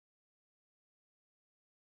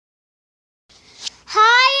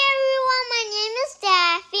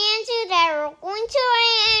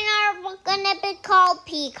called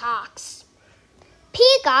peacocks.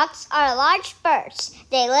 Peacocks are large birds.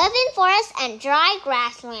 They live in forests and dry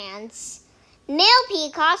grasslands. Male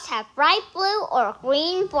peacocks have bright blue or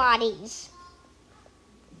green bodies.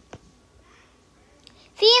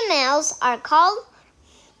 Females are called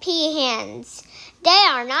peahens. They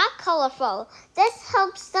are not colorful. This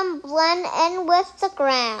helps them blend in with the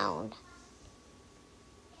ground.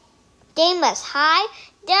 They must hide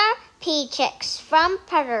their chicks from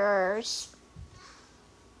predators.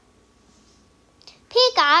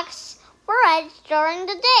 Peacocks forage during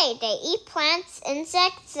the day. They eat plants,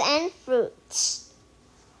 insects, and fruits.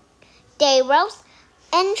 They roast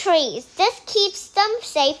in trees. This keeps them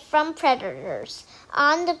safe from predators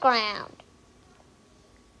on the ground.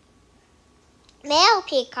 Male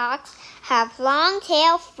peacocks have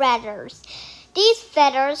long-tailed feathers. These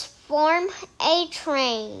feathers form a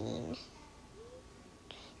train.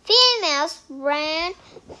 Females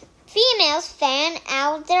fan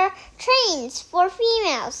out their trains for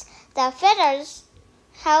females. The feathers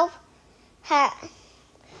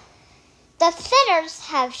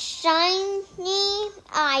have shiny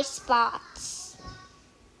eye spots.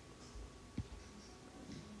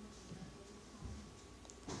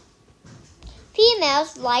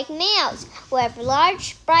 Females like males with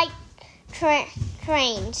large bright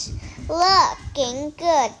trains. Looking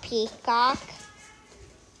good, peacock.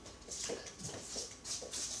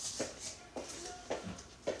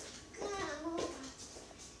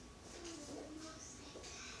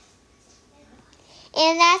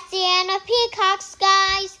 And that's the end of Peacocks,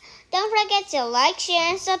 guys. Don't forget to like, share,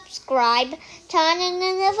 and subscribe. Turn on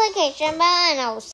the notification bell, and I'll